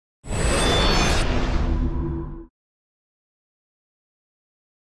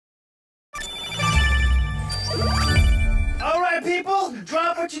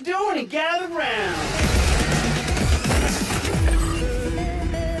drop what you're doing and gather round.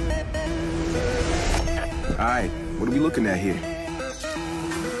 All right, what are we looking at here?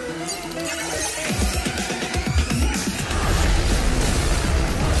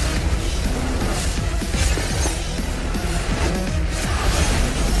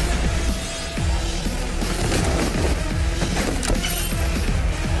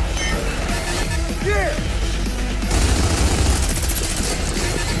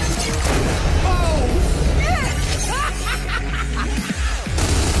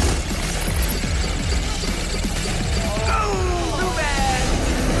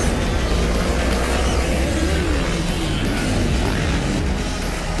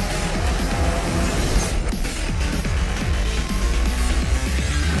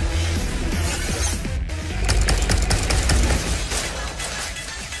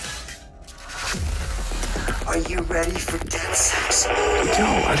 Are you ready for death sex? Yo,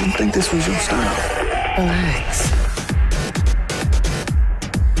 I didn't think this was your style. Relax.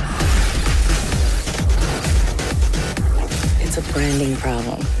 It's a branding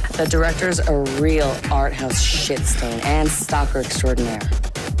problem. The director's a real art house shitstain and stalker extraordinaire.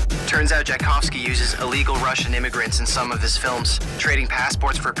 Turns out Tchaikovsky uses illegal Russian immigrants in some of his films, trading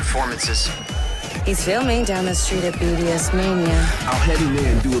passports for performances. He's filming down the street at BDS Mania. I'll head in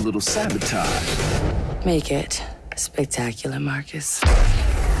there and do a little sabotage. Make it spectacular, Marcus.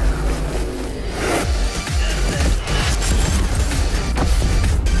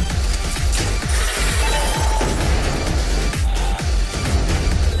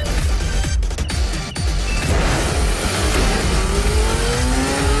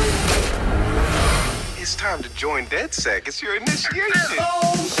 It's time to join DedSec. It's your initiation.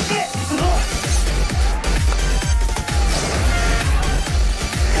 Oh, shit!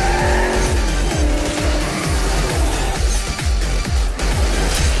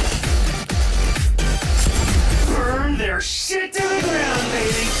 Burn their shit to the ground,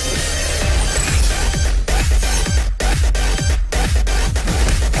 baby!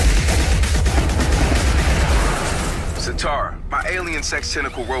 Satara, my alien sex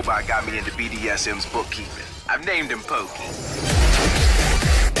tentacle robot got me into BDSM's bookkeeping. I've named him Pokey.